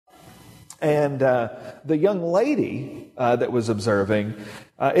And the young lady that was observing,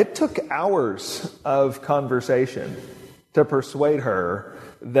 it took hours of conversation to persuade her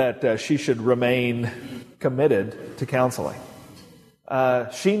that she should remain committed to counseling.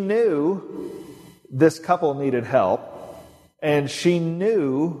 She knew this couple needed help, and she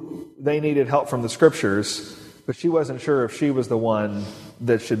knew they needed help from the Scriptures, but she wasn't sure if she was the one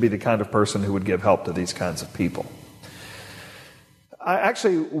that should be the kind of person who would give help to these kinds of people. I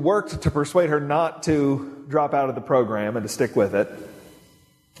actually worked to persuade her not to drop out of the program and to stick with it.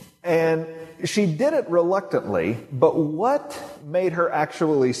 And she did it reluctantly, but what made her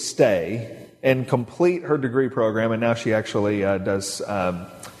actually stay and complete her degree program, and now she actually does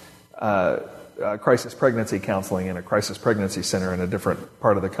crisis pregnancy counseling in a crisis pregnancy center in a different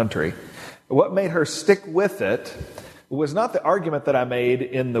part of the country. What made her stick with it was not the argument that I made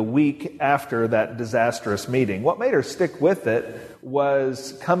in the week after that disastrous meeting. What made her stick with it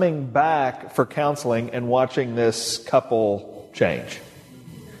was coming back for counseling and watching this couple change.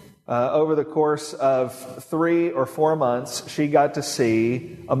 Over the course of 3 or 4 months, she got to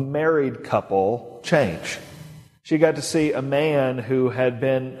see a married couple change. She got to see a man who had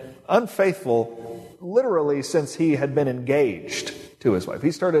been unfaithful literally since he had been engaged to his wife.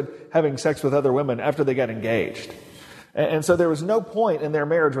 He started having sex with other women after they got engaged. And so there was no point in their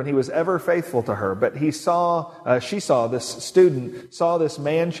marriage when he was ever faithful to her. But she saw this student, saw this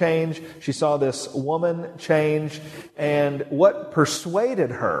man change. She saw this woman change. And what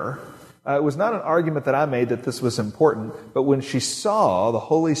persuaded her was not an argument that I made that this was important, but when she saw the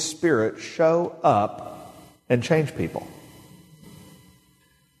Holy Spirit show up and change people.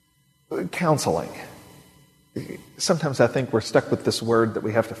 Counseling. Sometimes I think we're stuck with this word that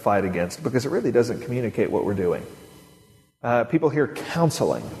we have to fight against because it really doesn't communicate what we're doing. People hear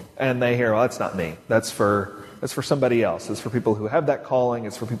counseling, and they hear, well, that's not me. That's for somebody else. It's for people who have that calling.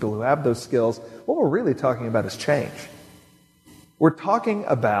 It's for people who have those skills. What we're really talking about is change. We're talking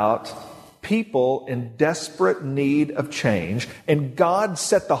about people in desperate need of change, and God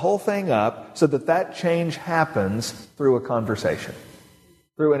set the whole thing up so that change happens through a conversation,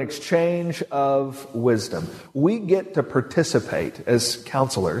 through an exchange of wisdom. We get to participate as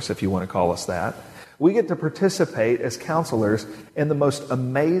counselors, if you want to call us that. We get to participate as counselors in the most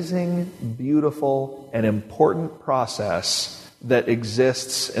amazing, beautiful, and important process that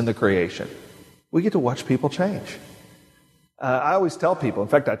exists in the creation. We get to watch people change. I always tell people, in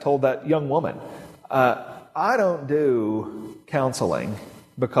fact, I told that young woman, I don't do counseling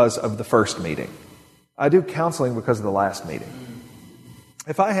because of the first meeting. I do counseling because of the last meeting.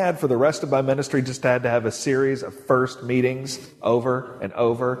 If I had for the rest of my ministry just had to have a series of first meetings over and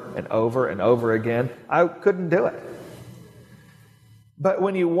over and over and over again, I couldn't do it. But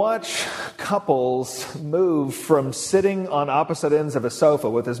when you watch couples move from sitting on opposite ends of a sofa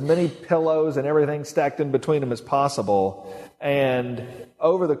with as many pillows and everything stacked in between them as possible, and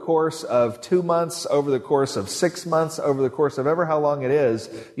over the course of 2 months, over the course of 6 months, over the course of ever how long it is,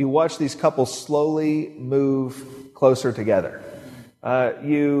 you watch these couples slowly move closer together.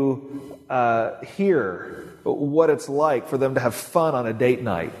 You hear what it's like for them to have fun on a date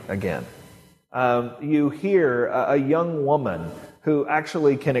night again. You hear a young woman who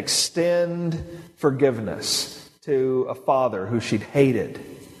actually can extend forgiveness to a father who she'd hated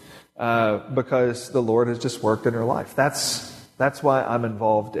because the Lord has just worked in her life. That's why I'm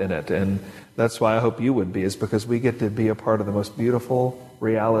involved in it, and that's why I hope you would be, is because we get to be a part of the most beautiful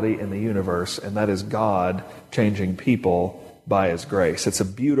reality in the universe, and that is God changing people by His grace. It's a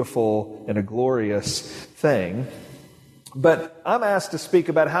beautiful and a glorious thing. But I'm asked to speak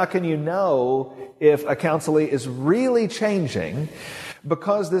about how can you know if a counselee is really changing,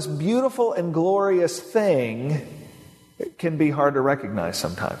 because this beautiful and glorious thing can be hard to recognize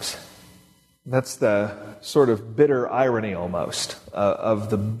sometimes. That's the sort of bitter irony almost of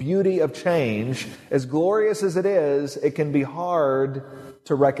the beauty of change. As glorious as it is, it can be hard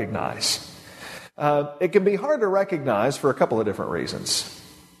to recognize. It can be hard to recognize for a couple of different reasons.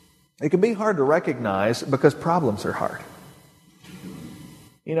 It can be hard to recognize because problems are hard.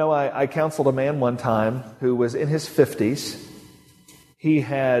 You know, I counseled a man one time who was in his 50s. He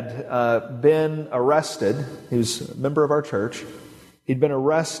had been arrested. He was a member of our church. He'd been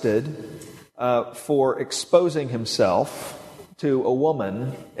arrested for exposing himself to a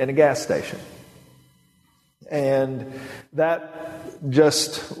woman in a gas station. And that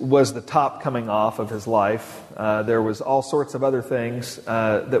just was the top coming off of his life. There was all sorts of other things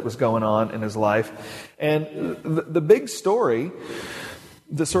that was going on in his life. And the big story,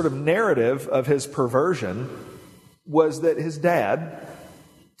 the sort of narrative of his perversion, was that his dad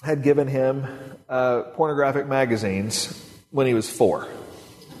had given him pornographic magazines when he was 4.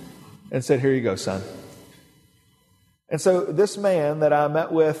 and said, "Here you go, son." And so this man that I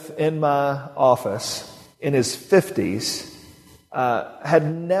met with in my office in his 50s had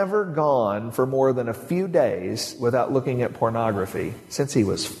never gone for more than a few days without looking at pornography since he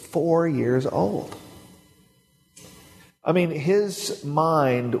was 4 years old. I mean, his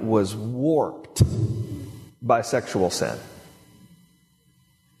mind was warped by sexual sin.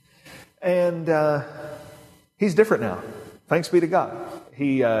 And he's different now. Thanks be to God.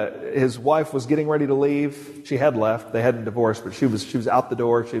 His wife was getting ready to leave. She had left. They hadn't divorced, but she was out the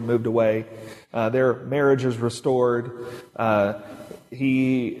door. She had moved away. Their marriage is restored. By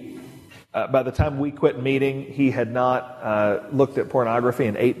the time we quit meeting, he had not looked at pornography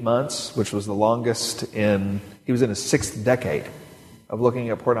in 8 months, which was the longest he was in his 6th decade of looking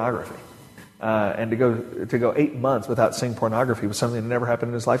at pornography. And to go 8 months without seeing pornography was something that never happened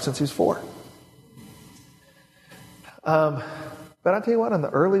in his life since he was 4. But I'll tell you what, in the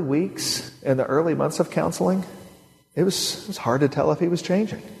early weeks and the early months of counseling, it was hard to tell if he was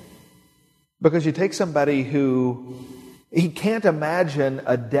changing. Because you take somebody who he can't imagine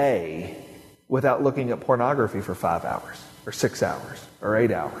a day without looking at pornography for 5 hours or 6 hours or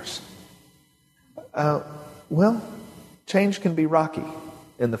 8 hours. Well, change can be rocky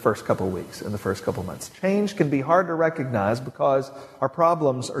in the first couple of weeks, in the first couple of months. Change can be hard to recognize because our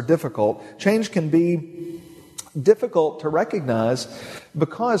problems are difficult. Change can be difficult to recognize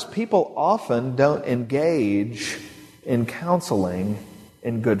because people often don't engage in counseling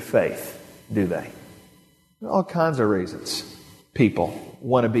in good faith, do they? All kinds of reasons people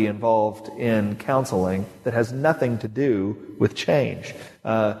want to be involved in counseling that has nothing to do with change.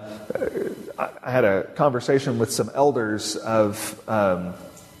 I had a conversation with some elders of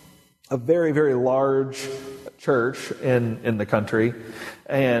a very, very large church in the country,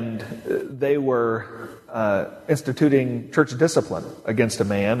 and they were instituting church discipline against a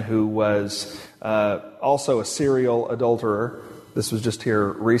man who was also a serial adulterer. This was just here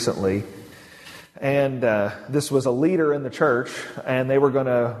recently. And this was a leader in the church, and they were going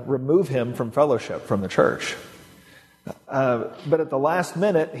to remove him from fellowship from the church. But at the last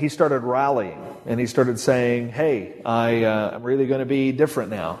minute, he started rallying, and he started saying, "Hey, I'm really going to be different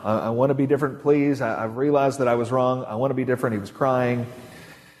now. I want to be different, please. I've realized that I was wrong. I want to be different." He was crying.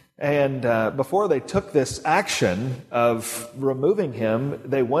 And before they took this action of removing him,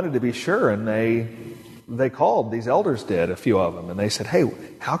 they wanted to be sure, and they called, these elders did, a few of them, and they said, "Hey,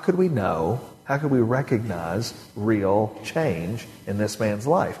 how could we know? How could we recognize real change in this man's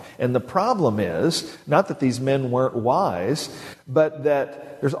life?" And the problem is, not that these men weren't wise, but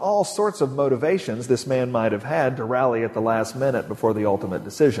that there's all sorts of motivations this man might have had to rally at the last minute before the ultimate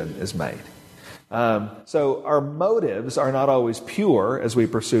decision is made. So our motives are not always pure as we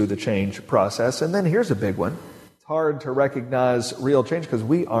pursue the change process. And then here's a big one. It's hard to recognize real change because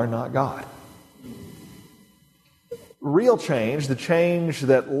we are not God. Real change, the change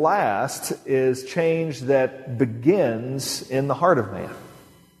that lasts, is change that begins in the heart of man.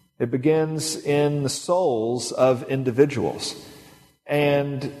 It begins in the souls of individuals.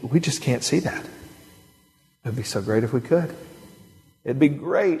 And we just can't see that. It'd be so great if we could. It'd be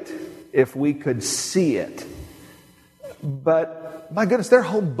great if we could see it. But, my goodness, there are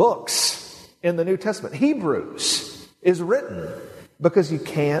whole books in the New Testament. Hebrews is written because you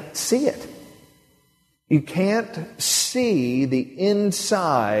can't see it. You can't see the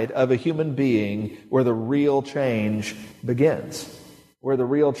inside of a human being where the real change begins, where the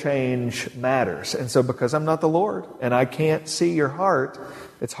real change matters. And so because I'm not the Lord and I can't see your heart,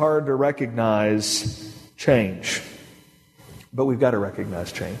 it's hard to recognize change. But we've got to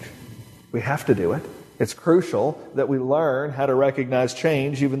recognize change. We have to do it. It's crucial that we learn how to recognize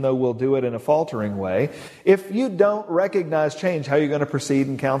change, even though we'll do it in a faltering way. If you don't recognize change, how are you going to proceed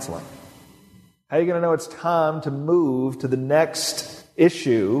in counseling? How are you going to know it's time to move to the next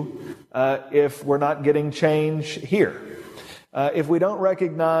issue if we're not getting change here? If we don't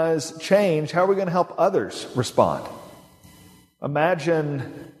recognize change, how are we going to help others respond?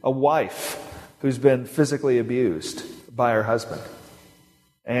 Imagine a wife who's been physically abused by her husband.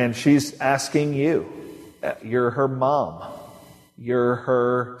 And she's asking you. You're her mom. You're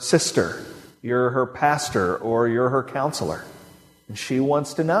her sister. You're her pastor, or you're her counselor. And she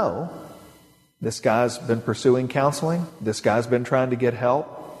wants to know, this guy's been pursuing counseling. This guy's been trying to get help.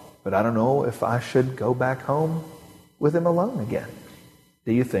 But I don't know if I should go back home with him alone again.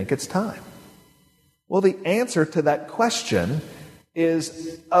 Do you think it's time? Well, the answer to that question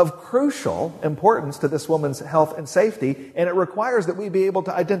is of crucial importance to this woman's health and safety, and it requires that we be able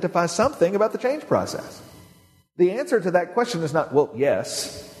to identify something about the change process. The answer to that question is not, well,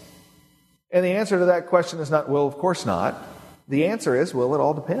 yes. And the answer to that question is not, well, of course not. The answer is, well, it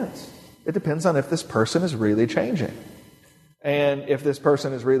all depends. It depends on if this person is really changing. And if this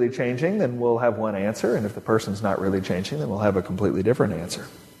person is really changing, then we'll have one answer. And if the person's not really changing, then we'll have a completely different answer.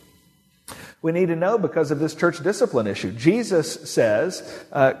 We need to know because of this church discipline issue. Jesus says,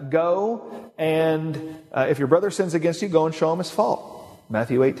 go and if your brother sins against you, go and show him his fault.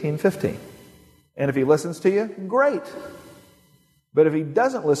 Matthew 18:15. And if he listens to you, great. But if he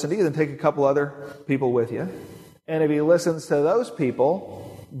doesn't listen to you, then take a couple other people with you. And if he listens to those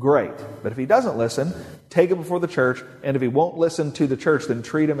people, great. But if he doesn't listen, take him before the church. And if he won't listen to the church, then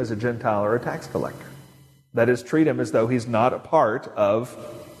treat him as a Gentile or a tax collector. That is, treat him as though he's not a part of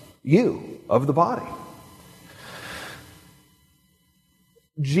you, of the body.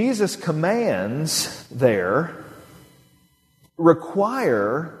 Jesus' commands there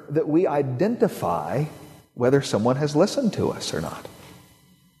require that we identify whether someone has listened to us or not.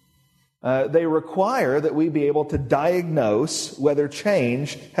 They require that we be able to diagnose whether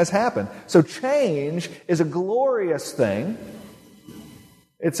change has happened. So change is a glorious thing.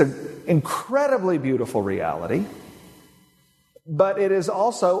 It's an incredibly beautiful reality. But it is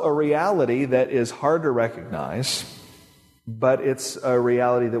also a reality that is hard to recognize, but it's a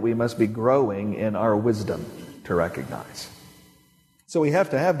reality that we must be growing in our wisdom to recognize. So we have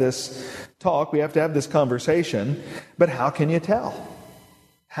to have this talk, we have to have this conversation, but how can you tell?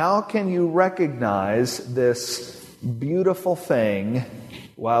 How can you recognize this beautiful thing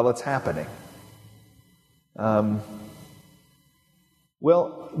while it's happening?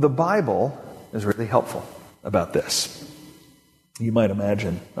 Well, the Bible is really helpful about this. You might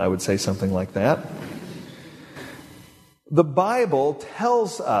imagine I would say something like that. The Bible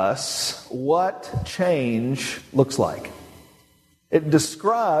tells us what change looks like. It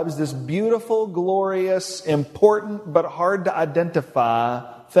describes this beautiful, glorious, important, but hard to identify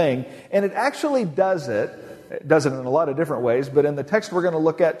thing. And it actually does it. It does it in a lot of different ways, but in the text we're going to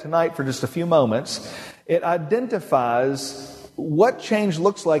look at tonight for just a few moments, it identifies what change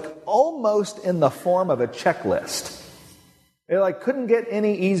looks like almost in the form of a checklist. It couldn't get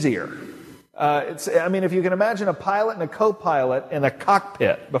any easier. If you can imagine a pilot and a co-pilot in a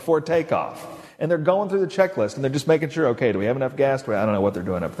cockpit before takeoff, and they're going through the checklist, and they're just making sure, okay, do we have enough gas? I don't know what they're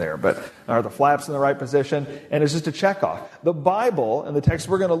doing up there, but are the flaps in the right position? And it's just a check-off. The Bible, and the text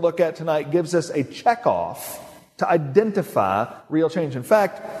we're going to look at tonight, gives us a check-off to identify real change. In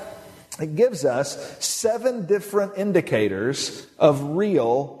fact, it gives us 7 different indicators of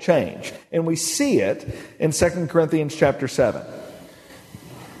real change. And we see it in 2 Corinthians chapter 7.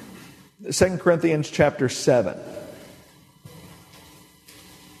 2 Corinthians chapter 7.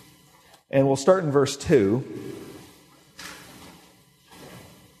 And we'll start in verse 2.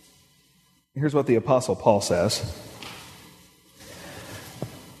 Here's what the Apostle Paul says.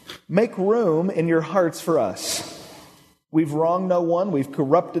 Make room in your hearts for us. We've wronged no one, we've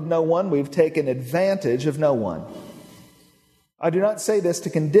corrupted no one, we've taken advantage of no one. I do not say this to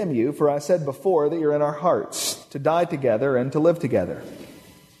condemn you, for I said before that you're in our hearts, to die together and to live together.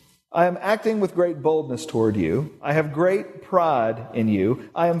 I am acting with great boldness toward you. I have great pride in you.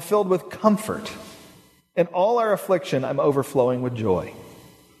 I am filled with comfort. In all our affliction, I'm overflowing with joy.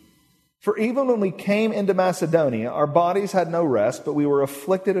 For even when we came into Macedonia, our bodies had no rest, but we were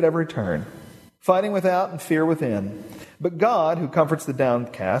afflicted at every turn, fighting without and fear within. But God, who comforts the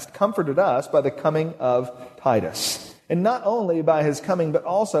downcast, comforted us by the coming of Titus. And not only by his coming, but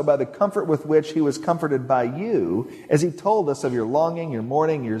also by the comfort with which he was comforted by you, as he told us of your longing, your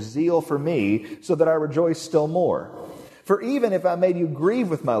mourning, your zeal for me, so that I rejoice still more. For even if I made you grieve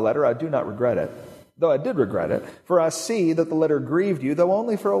with my letter, I do not regret it, though I did regret it, for I see that the letter grieved you, though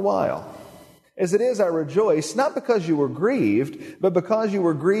only for a while. As it is, I rejoice, not because you were grieved, but because you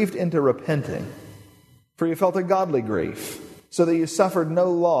were grieved into repenting. For you felt a godly grief, so that you suffered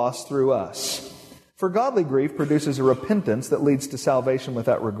no loss through us. For godly grief produces a repentance that leads to salvation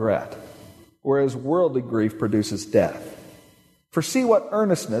without regret, whereas worldly grief produces death. For see what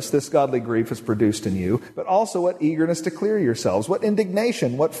earnestness this godly grief has produced in you, but also what eagerness to clear yourselves, what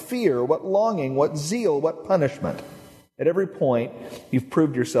indignation, what fear, what longing, what zeal, what punishment. At every point, you've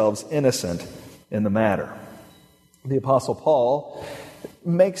proved yourselves innocent in the matter. The Apostle Paul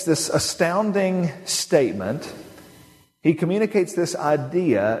makes this astounding statement. He communicates this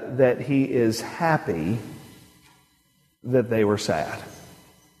idea that he is happy that they were sad.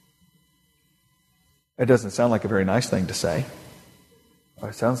 It doesn't sound like a very nice thing to say.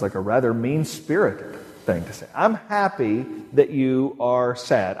 It sounds like a rather mean-spirited thing to say. I'm happy that you are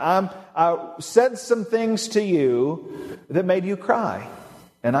sad. I said some things to you that made you cry,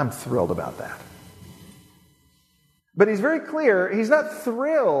 and I'm thrilled about that. But he's very clear, he's not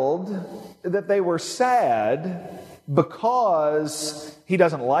thrilled that they were sad because he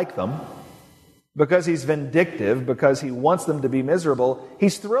doesn't like them, because he's vindictive, because he wants them to be miserable.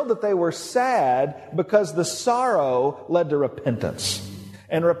 He's thrilled that they were sad because the sorrow led to repentance.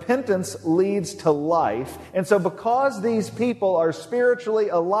 And repentance leads to life. And so because these people are spiritually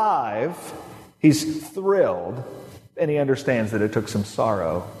alive, he's thrilled, and he understands that it took some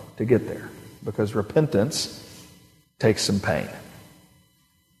sorrow to get there, because repentance takes some pain.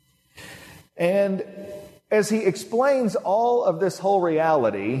 And as he explains all of this whole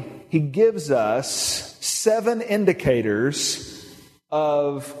reality, he gives us 7 indicators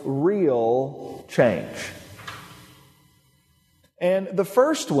of real change. And the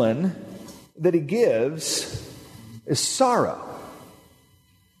first one that he gives is sorrow.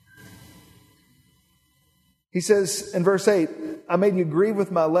 He says in verse 8, I made you grieve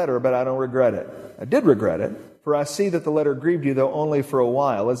with my letter, but I don't regret it. I did regret it, for I see that the letter grieved you, though only for a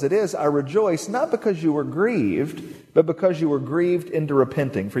while. As it is, I rejoice, not because you were grieved, but because you were grieved into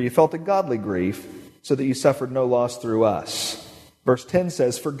repenting. For you felt a godly grief, so that you suffered no loss through us. Verse 10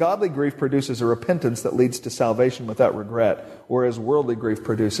 says, for godly grief produces a repentance that leads to salvation without regret, whereas worldly grief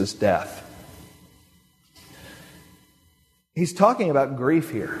produces death. He's talking about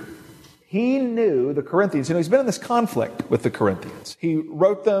grief here. He knew the Corinthians, he's been in this conflict with the Corinthians. He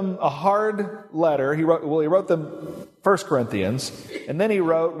wrote them a hard letter. He wrote them 1 Corinthians, and then he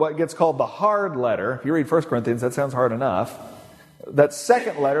wrote what gets called the hard letter. If you read 1 Corinthians, that sounds hard enough. That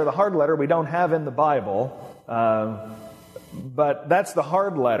second letter, the hard letter, we don't have in the Bible, but that's the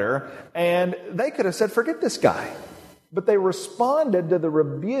hard letter. And they could have said, forget this guy. But they responded to the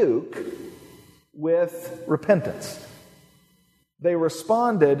rebuke with repentance. They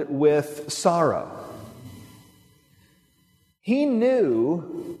responded with sorrow. He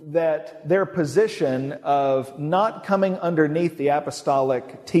knew that their position of not coming underneath the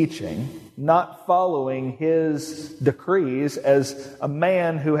apostolic teaching, not following his decrees as a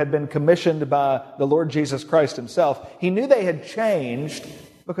man who had been commissioned by the Lord Jesus Christ himself, he knew they had changed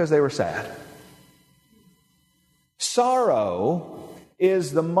because they were sad. Sorrow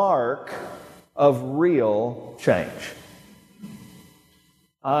is the mark of real change.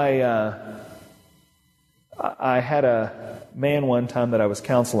 I had a man one time that I was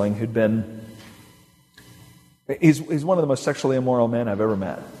counseling who'd been, he's one of the most sexually immoral men I've ever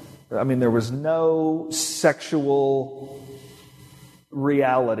met. I mean, there was no sexual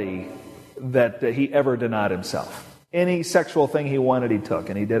reality that he ever denied himself. Any sexual thing he wanted, he took,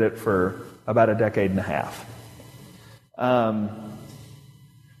 and he did it for about a decade and a half.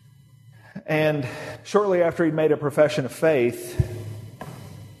 And shortly after he'd made a profession of faith,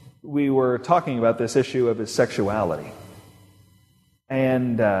 we were talking about this issue of his sexuality.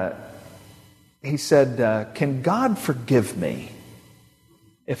 And he said, can God forgive me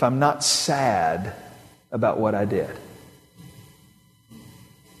if I'm not sad about what I did?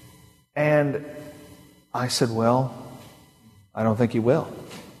 And I said, well, I don't think He will.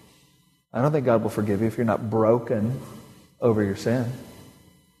 I don't think God will forgive you if you're not broken over your sin.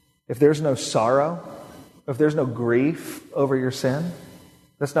 If there's no sorrow, if there's no grief over your sin,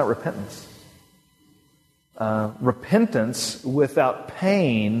 that's not repentance. Repentance without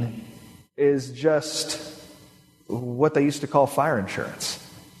pain is just what they used to call fire insurance.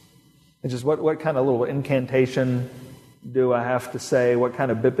 It's just what kind of little incantation do I have to say? What kind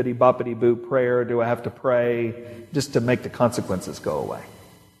of bippity-boppity-boo prayer do I have to pray just to make the consequences go away?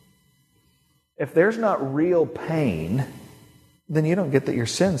 If there's not real pain, then you don't get that your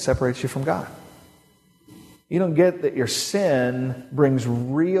sin separates you from God. You don't get that your sin brings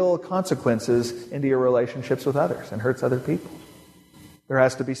real consequences into your relationships with others and hurts other people. There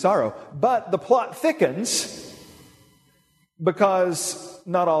has to be sorrow. But the plot thickens because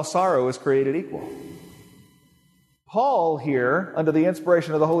not all sorrow is created equal. Paul here, under the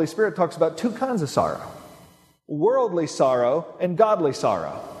inspiration of the Holy Spirit, talks about 2 kinds of sorrow. Worldly sorrow and godly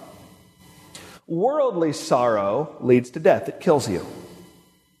sorrow. Worldly sorrow leads to death. It kills you.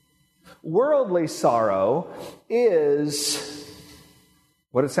 Worldly sorrow is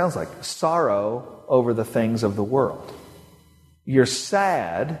what it sounds like, sorrow over the things of the world. You're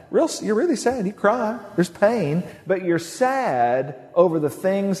sad, you're really sad, you cry, there's pain, but you're sad over the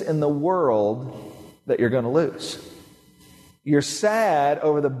things in the world that you're going to lose. You're sad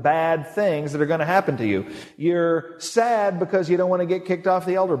over the bad things that are going to happen to you. You're sad because you don't want to get kicked off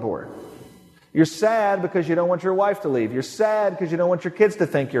the elder board. You're sad because you don't want your wife to leave. You're sad because you don't want your kids to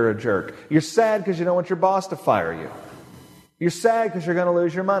think you're a jerk. You're sad because you don't want your boss to fire you. You're sad because you're going to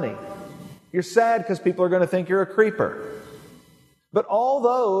lose your money. You're sad because people are going to think you're a creeper. But all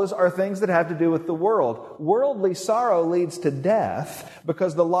those are things that have to do with the world. Worldly sorrow leads to death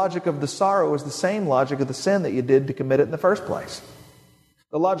because the logic of the sorrow is the same logic of the sin that you did to commit it in the first place.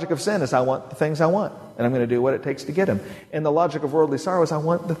 The logic of sin is I want the things I want, and I'm going to do what it takes to get them. And the logic of worldly sorrow is I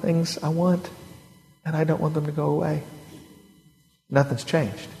want the things I want, and I don't want them to go away. Nothing's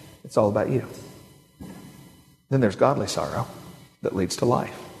changed. It's all about you. Then there's godly sorrow that leads to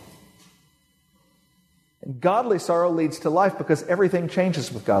life. And godly sorrow leads to life because everything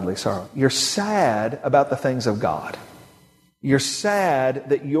changes with godly sorrow. You're sad about the things of God. You're sad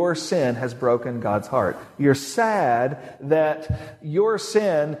that your sin has broken God's heart. You're sad that your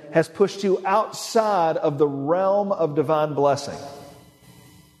sin has pushed you outside of the realm of divine blessing.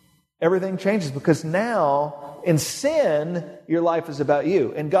 Everything changes because now, in sin, your life is about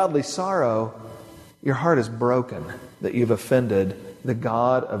you. In godly sorrow, your heart is broken that you've offended the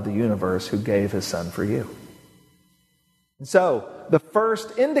God of the universe who gave His Son for you. And so, the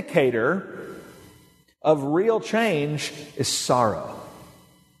first indicator of real change is sorrow.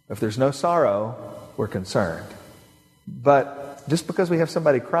 If there's no sorrow, we're concerned. But just because we have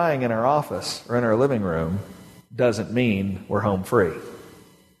somebody crying in our office or in our living room doesn't mean we're home free.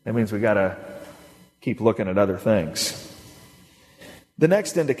 That means we got to keep looking at other things. The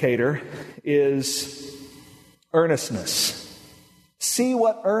next indicator is earnestness. See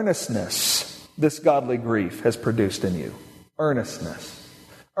what earnestness this godly grief has produced in you. Earnestness.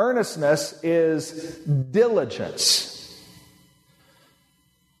 Earnestness is diligence.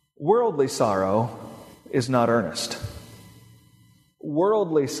 Worldly sorrow is not earnest.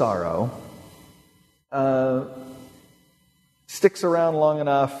 Worldly sorrow sticks around long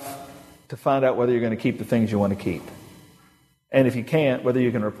enough to find out whether you're going to keep the things you want to keep. And if you can't, whether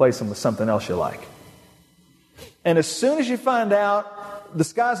you can replace them with something else you like. And as soon as you find out the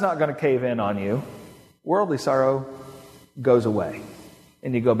sky's not going to cave in on you, worldly sorrow goes away.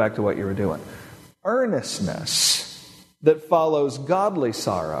 And you go back to what you were doing. Earnestness that follows godly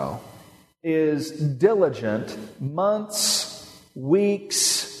sorrow is diligent months,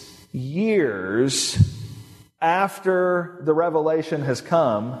 weeks, years after the revelation has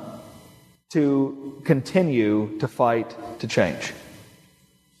come to continue to fight to change.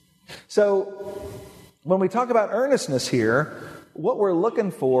 So, when we talk about earnestness here, what we're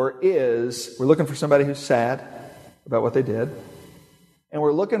looking for is, we're looking for somebody who's sad about what they did, and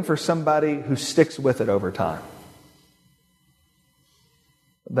we're looking for somebody who sticks with it over time.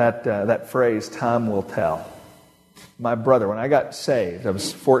 That phrase, time will tell. My brother, when I got saved, I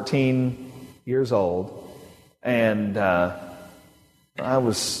was 14 years old, and I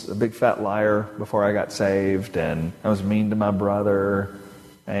was a big fat liar before I got saved, and I was mean to my brother,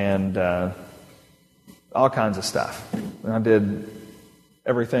 and all kinds of stuff. And I did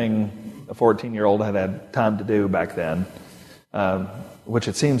everything a 14-year-old had time to do back then, which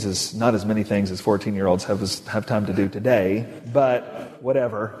it seems is not as many things as 14-year-olds have time to do today, but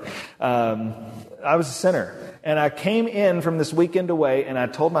whatever. I was a sinner. And I came in from this weekend away, and I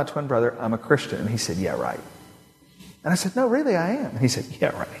told my twin brother, I'm a Christian. And he said, yeah, right. And I said, no, really, I am. And he said, yeah,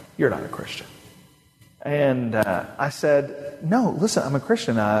 right. You're not a Christian. And I said, no, listen, I'm a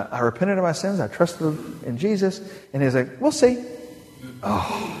Christian. I repented of my sins. I trusted in Jesus. And he's like, we'll see.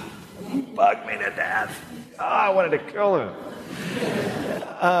 Oh, he bugged me to death. Oh, I wanted to kill him.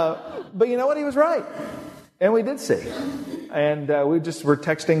 But you know what? He was right. And we did see. And we just were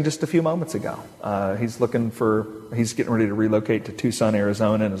texting just a few moments ago. He's getting ready to relocate to Tucson,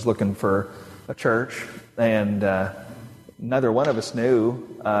 Arizona, and is looking for a church. And neither one of us knew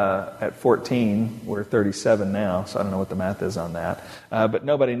at 14, we're 37 now, so I don't know what the math is on that. But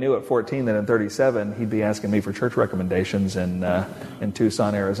nobody knew at 14 that in 37 he'd be asking me for church recommendations in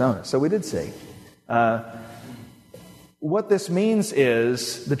Tucson, Arizona. So we did see. What this means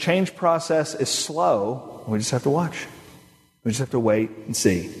is the change process is slow. We just have to watch. We just have to wait and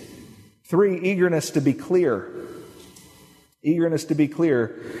see. 3, eagerness to be clear. Eagerness to be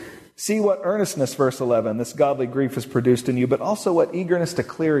clear. See what earnestness, verse 11, this godly grief has produced in you, but also what eagerness to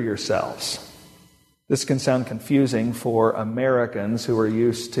clear yourselves. This can sound confusing for Americans who are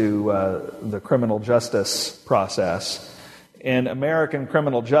used to the criminal justice process. In American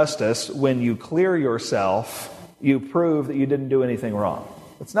criminal justice, when you clear yourself, you prove that you didn't do anything wrong.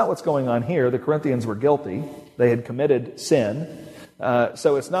 That's not what's going on here. The Corinthians were guilty. They had committed sin.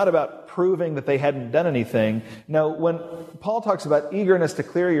 So it's not about proving that they hadn't done anything. No, when Paul talks about eagerness to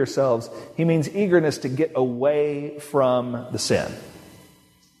clear yourselves, he means eagerness to get away from the sin.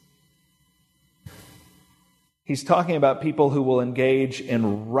 He's talking about people who will engage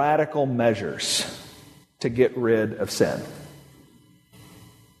in radical measures to get rid of sin.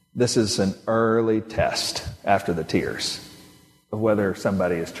 This is an early test after the tears. of whether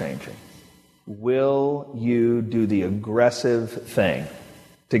somebody is changing. Will you do the aggressive thing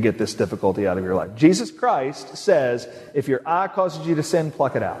to get this difficulty out of your life? Jesus Christ says, if your eye causes you to sin,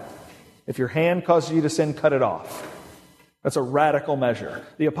 pluck it out. If your hand causes you to sin, cut it off. That's a radical measure.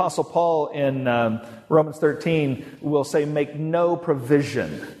 The Apostle Paul in Romans 13 will say, make no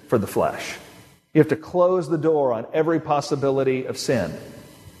provision for the flesh. You have to close the door on every possibility of sin.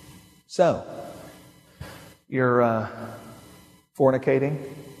 So, you're fornicating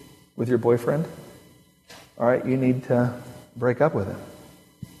with your boyfriend. All right, you need to break up with him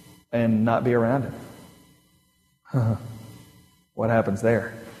and not be around him. What happens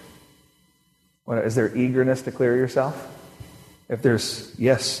there? Is there eagerness to clear yourself? If there's,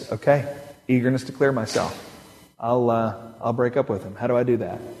 yes, okay, eagerness to clear myself, I'll break up with him. How do I do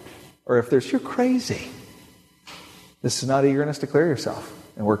that? Or if there's, you're crazy. This is not eagerness to clear yourself.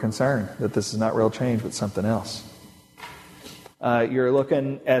 And we're concerned that this is not real change, but something else. You're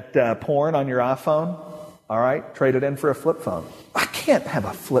looking at porn on your iPhone. All right, trade it in for a flip phone. I can't have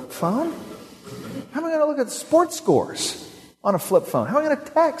a flip phone. How am I going to look at the sports scores on a flip phone? How am I going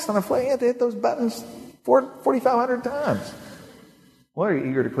to text on a flip phone? You have to hit those buttons 4,500 times. Well, are you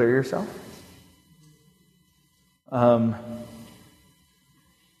eager to clear yourself?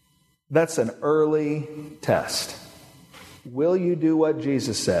 That's an early test. Will you do what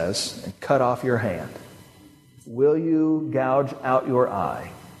Jesus says and cut off your hand? Will you gouge out your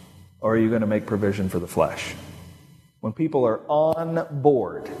eye? Or are you going to make provision for the flesh? When people are on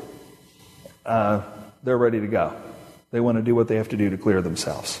board, they're ready to go. They want to do what they have to do to clear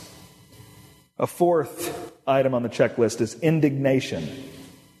themselves. A fourth item on the checklist is indignation.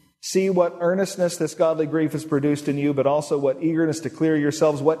 See what earnestness this godly grief has produced in you, but also what eagerness to clear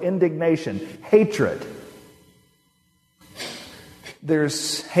yourselves, what indignation, hatred.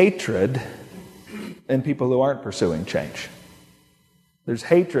 There's hatred in people who aren't pursuing change. There's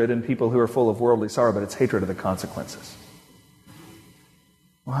hatred in people who are full of worldly sorrow, but it's hatred of the consequences.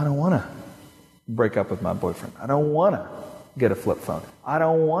 Well, I don't want to break up with my boyfriend. I don't want to get a flip phone. I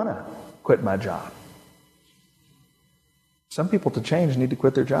don't want to quit my job. Some people to change need to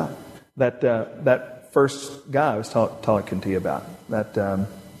quit their job. That first guy I was talking to you about, the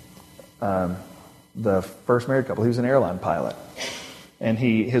first married couple, he was an airline pilot. And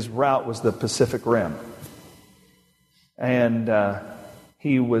his route was the Pacific Rim. And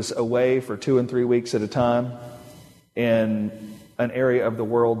he was away for 2 and 3 weeks at a time in an area of the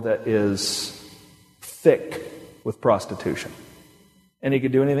world that is thick with prostitution. And he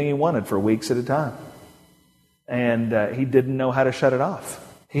could do anything he wanted for weeks at a time. And he didn't know how to shut it off.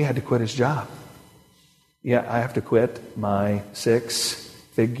 He had to quit his job. Yeah, I have to quit my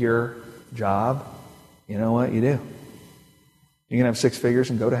 6-figure job. You know what you do? You can have 6 figures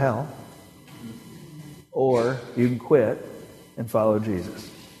and go to hell. Or you can quit and follow Jesus.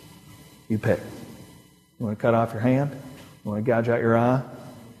 You pick. You want to cut off your hand? You want to gouge out your eye?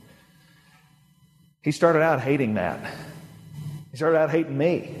 He started out hating that. He started out hating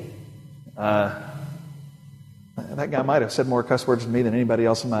me. That guy might have said more cuss words to me than anybody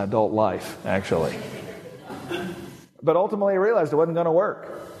else in my adult life, actually. But ultimately, I realized it wasn't going to work.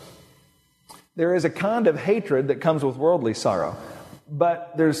 There is a kind of hatred that comes with worldly sorrow.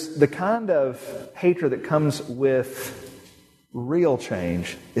 But there's the kind of hatred that comes with real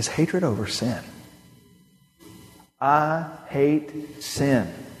change is hatred over sin. I hate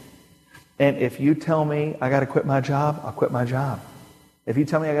sin. And if you tell me I got to quit my job, I'll quit my job. If you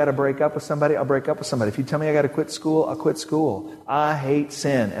tell me I got to break up with somebody, I'll break up with somebody. If you tell me I got to quit school, I'll quit school. I hate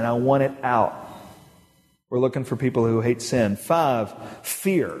sin and I want it out. We're looking for people who hate sin. 5,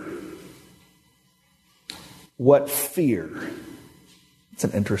 fear. What fear? It's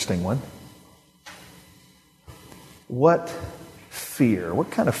an interesting one. What fear?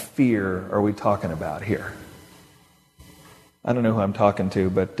 What kind of fear are we talking about here? I don't know who I'm talking to,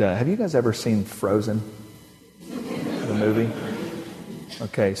 but have you guys ever seen Frozen? The movie?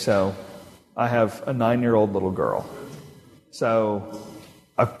 Okay, so I have a 9-year-old little girl. So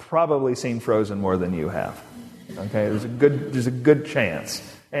I've probably seen Frozen more than you have. Okay, there's a good chance.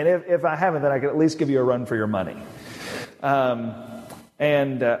 And if I haven't, then I can at least give you a run for your money.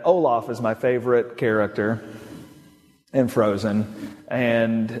 And Olaf is my favorite character in Frozen.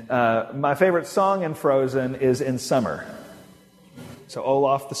 And my favorite song in Frozen is In Summer. So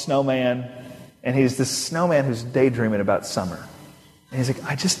Olaf the snowman, and he's this snowman who's daydreaming about summer. And he's like,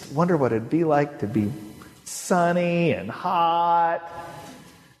 I just wonder what it'd be like to be sunny and hot.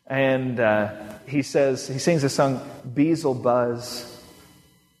 And he sings a song, Bees will buzz.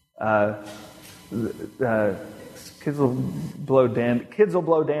 Kids will blow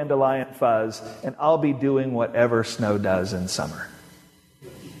dandelion fuzz, and I'll be doing whatever snow does in summer.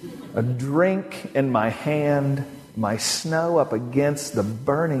 A drink in my hand, my snow up against the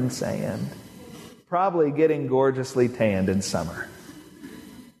burning sand, probably getting gorgeously tanned in summer.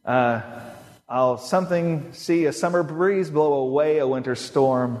 I'll see a summer breeze blow away a winter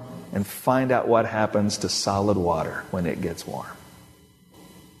storm and find out what happens to solid water when it gets warm.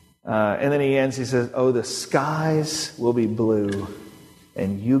 And then he ends, he says, oh, the skies will be blue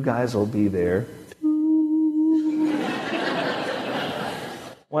and you guys will be there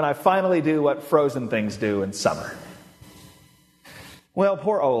when I finally do what frozen things do in summer. Well,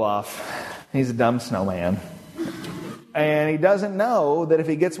 poor Olaf, he's a dumb snowman. And he doesn't know that if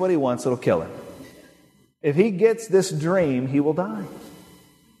he gets what he wants, it'll kill him. If he gets this dream, he will die.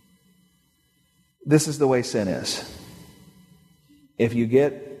 This is the way sin is. If you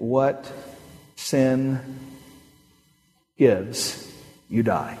get what sin gives, you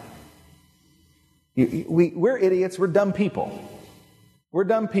die. We're idiots. We're dumb people. We're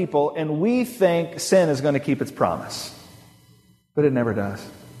dumb people, and we think sin is going to keep its promise. But it never does.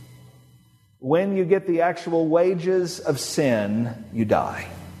 When you get the actual wages of sin, you die.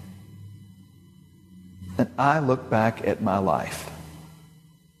 And I look back at my life.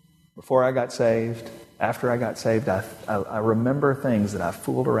 Before I got saved, after I got saved, I remember things that I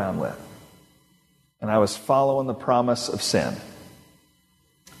fooled around with. And I was following the promise of sin.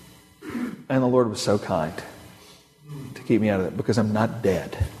 And the Lord was so kind to keep me out of it, because I'm not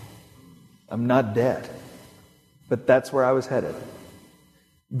dead. I'm not dead. But that's where I was headed.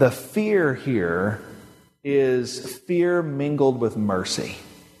 The fear here is fear mingled with mercy.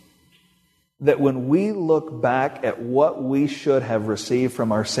 That when we look back at what we should have received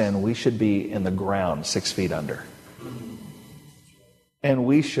from our sin, we should be in the ground 6 feet under. And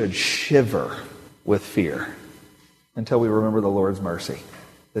we should shiver with fear until we remember the Lord's mercy,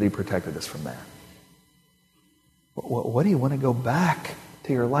 that He protected us from that. What do you want to go back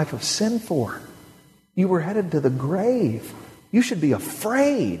to your life of sin for? You were headed to the grave. You should be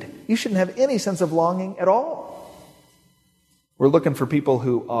afraid. You shouldn't have any sense of longing at all. We're looking for people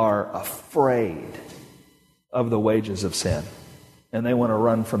who are afraid of the wages of sin. And they want to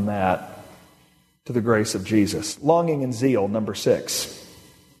run from that to the grace of Jesus. Longing and zeal, number 6.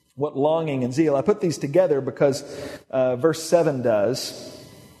 What longing and zeal? I put these together because verse 7 does.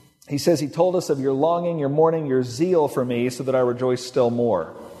 He says, He told us of your longing, your mourning, your zeal for me, so that I rejoice still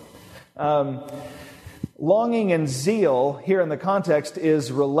more. Longing and zeal here in the context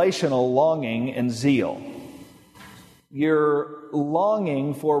is relational longing and zeal. You're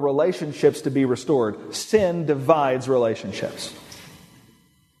longing for relationships to be restored. Sin divides relationships.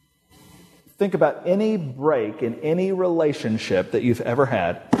 Think about any break in any relationship that you've ever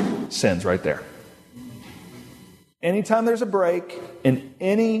had. Sin's right there. Anytime there's a break in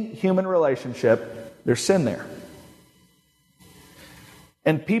any human relationship, there's sin there.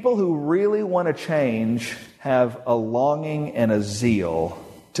 And people who really want to change have a longing and a zeal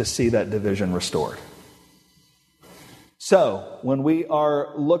to see that division restored. So, when we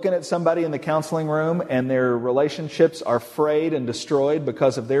are looking at somebody in the counseling room and their relationships are frayed and destroyed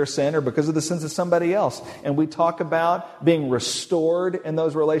because of their sin or because of the sins of somebody else, and we talk about being restored in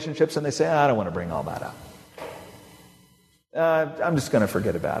those relationships, and they say, I don't want to bring all that up. I'm just going to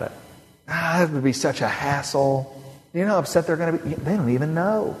forget about it. It would be such a hassle. You know how upset they're going to be? They don't even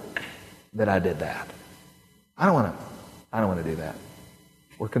know that I did that. I don't want to do that.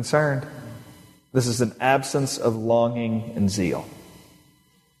 We're concerned. This is an absence of longing and zeal.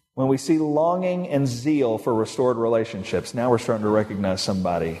 When we see longing and zeal for restored relationships, now we're starting to recognize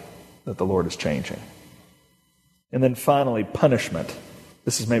somebody that the Lord is changing. And then finally, punishment.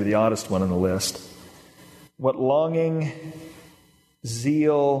 This is maybe the oddest one on the list. What longing,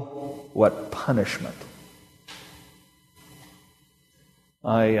 zeal, what punishment.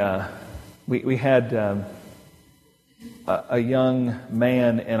 We had a young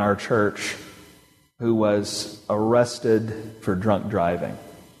man in our church who was arrested for drunk driving.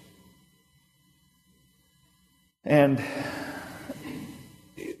 And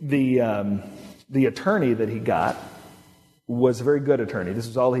the attorney that he got was a very good attorney. This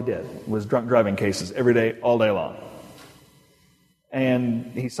was all he did, was drunk driving cases every day, all day long.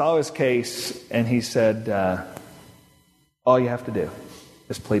 And he saw his case and he said, all you have to do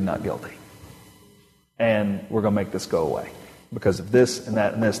is plead not guilty. And we're going to make this go away. Because of this and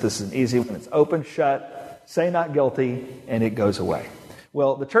that and this. This is an easy one. It's open, shut, say not guilty, and it goes away.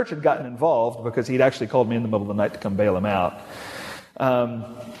 Well, the church had gotten involved because he'd actually called me in the middle of the night to come bail him out.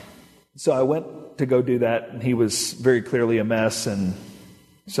 So I went to go do that, and he was very clearly a mess, and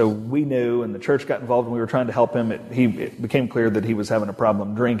So we knew, and the church got involved, and we were trying to help him. It became clear that he was having a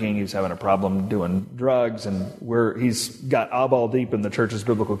problem drinking. He was having a problem doing drugs, and he's got eyeball deep in the church's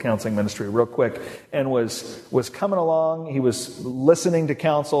biblical counseling ministry real quick, and was coming along. He was listening to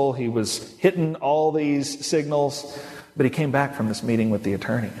counsel. He was hitting all these signals, but he came back from this meeting with the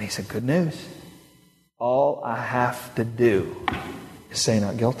attorney, and he said, "Good news. All I have to do is say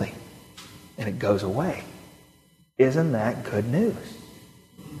not guilty, and it goes away. Isn't that good news?"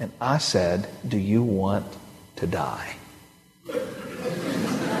 And I said, "Do you want to die?"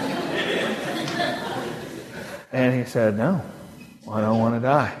 And he said, "No, I don't want to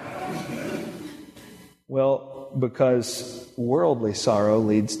die." Well, because worldly sorrow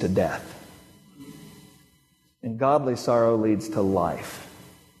leads to death. And godly sorrow leads to life.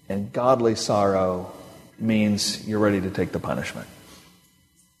 And godly sorrow means you're ready to take the punishment.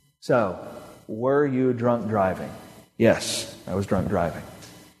 So, were you drunk driving? Yes, I was drunk driving.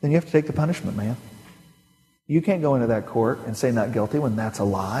 Then you have to take the punishment, man. You can't go into that court and say not guilty when that's a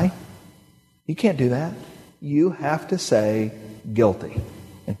lie. You can't do that. You have to say guilty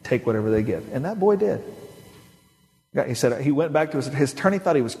and take whatever they give. And that boy did. He said he went back to his attorney,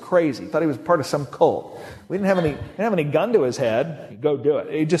 thought he was crazy, thought he was part of some cult. We didn't have any gun to his head. Go do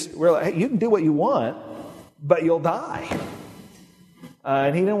it. We're like, hey, you can do what you want, but you'll die.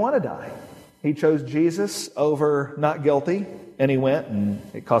 And he didn't want to die. He chose Jesus over not guilty, and he went, and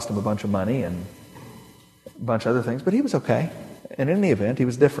it cost him a bunch of money and a bunch of other things, but he was okay. And in the event, he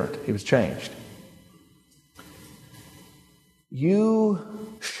was different. He was changed.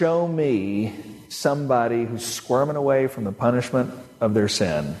 You show me somebody who's squirming away from the punishment of their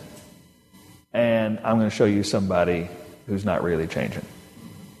sin, and I'm going to show you somebody who's not really changing.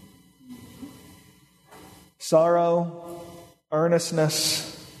 Sorrow, earnestness,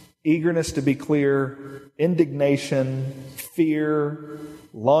 eagerness to be clear, indignation, fear,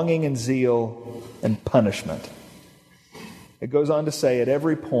 longing and zeal, and punishment. It goes on to say, at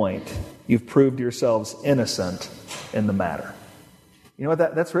every point, you've proved yourselves innocent in the matter. You know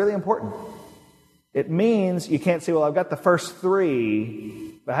what? That's really important. It means you can't say, well, I've got the first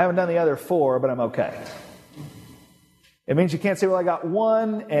 3, but I haven't done the other 4, but I'm okay. It means you can't say, well, I got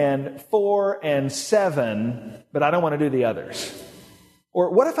 1 and 4 and 7, but I don't want to do the others. Or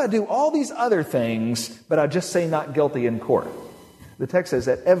what if I do all these other things, but I just say not guilty in court? The text says,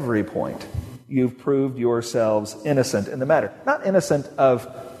 at every point, you've proved yourselves innocent in the matter. Not innocent of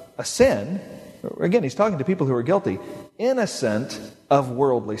a sin. Again, he's talking to people who are guilty. Innocent of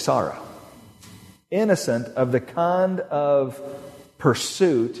worldly sorrow. Innocent of the kind of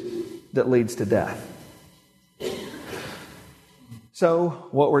pursuit that leads to death. So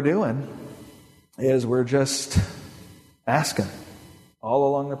what we're doing is we're just asking all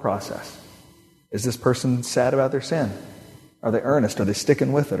along the process. Is this person sad about their sin? Are they earnest? Are they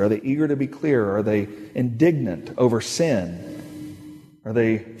sticking with it? Are they eager to be clear? Are they indignant over sin? Are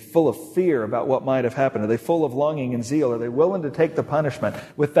they full of fear about what might have happened? Are they full of longing and zeal? Are they willing to take the punishment?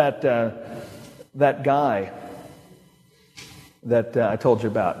 With that guy that I told you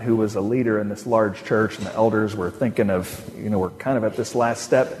about, who was a leader in this large church, and the elders were thinking of, we're kind of at this last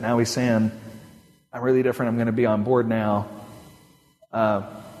step. Now he's saying, I'm really different. I'm going to be on board now.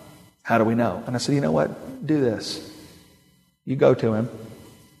 How do we know? And I said, you know what? Do this. You go to him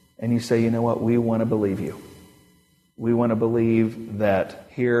and you say, you know what? We want to believe you. We want to believe that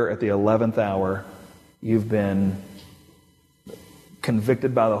here at the 11th hour, you've been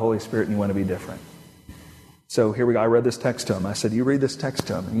convicted by the Holy Spirit and you want to be different. So here we go. I read this text to him. I said, you read this text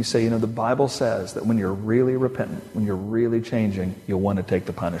to him and you say, the Bible says that when you're really repentant, when you're really changing, you'll want to take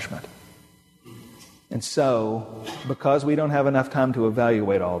the punishment. And so, because we don't have enough time to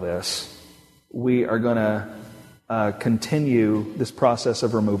evaluate all this, we are going to continue this process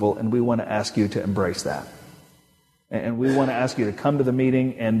of removal, and we want to ask you to embrace that. And we want to ask you to come to the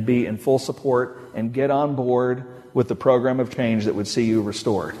meeting and be in full support and get on board with the program of change that would see you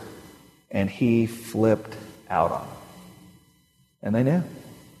restored. And he flipped out on them. And they knew.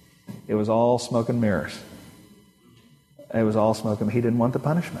 It was all smoke and mirrors. It was all smoke and he didn't want the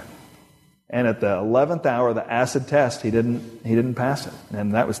punishment. And at the 11th hour, the acid test, he didn't pass it.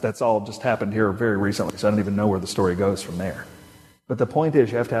 And that's all just happened here very recently, so I don't even know where the story goes from there. But the point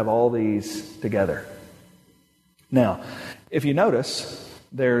is, you have to have all these together. Now, if you notice,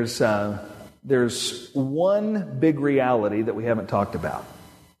 there's one big reality that we haven't talked about.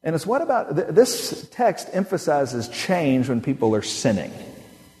 And it's what about, this text emphasizes change when people are sinning.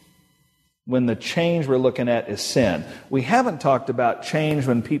 when the change we're looking at is sin. We haven't talked about change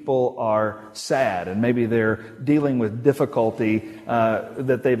when people are sad and maybe they're dealing with difficulty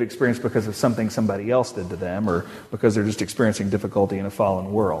that they've experienced because of something somebody else did to them, or because they're just experiencing difficulty in a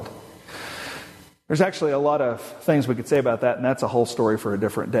fallen world. There's actually a lot of things we could say about that, and that's a whole story for a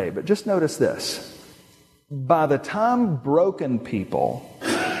different day. But just notice this. By the time broken people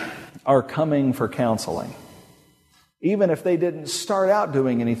are coming for counseling, even if they didn't start out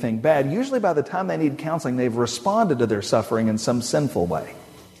doing anything bad, usually by the time they need counseling, they've responded to their suffering in some sinful way.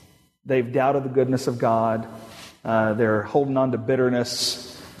 They've doubted the goodness of God. They're holding on to bitterness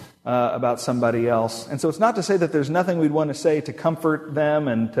about somebody else. And so it's not to say that there's nothing we'd want to say to comfort them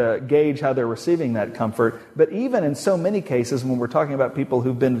and to gauge how they're receiving that comfort. But even in so many cases, when we're talking about people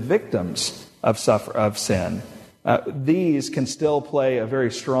who've been victims of sin, these can still play a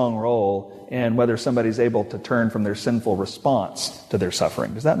very strong role in whether somebody's able to turn from their sinful response to their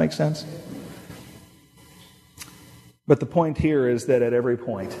suffering. Does that make sense? But the point here is that at every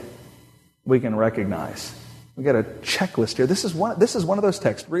point, we can recognize. We've got a checklist here. This is one of those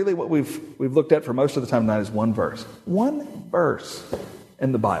texts. Really what we've looked at for most of the time tonight is one verse. One verse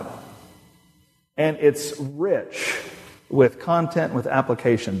in the Bible. And it's rich with content, with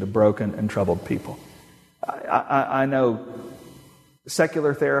application to broken and troubled people. I know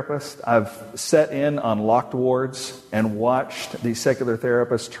secular therapists. I've sat in on locked wards and watched these secular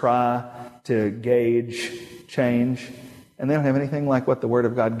therapists try to gauge change. And they don't have anything like what the Word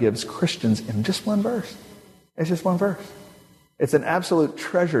of God gives Christians in just one verse. It's just one verse. It's an absolute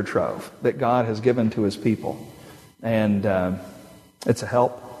treasure trove that God has given to His people. And it's a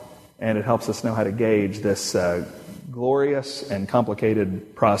help, and it helps us know how to gauge this glorious and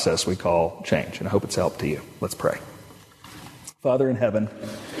complicated process we call change. And I hope it's helped to you. Let's pray. Father in heaven,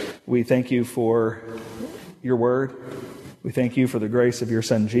 we thank you for your word. We thank you for the grace of your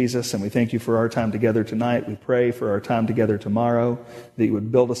Son Jesus, and we thank you for our time together tonight. We pray for our time together tomorrow, that you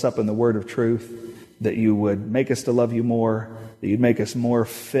would build us up in the word of truth, that you would make us to love you more, that you'd make us more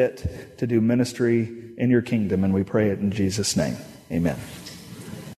fit to do ministry in your kingdom. And we pray it in Jesus' name. Amen.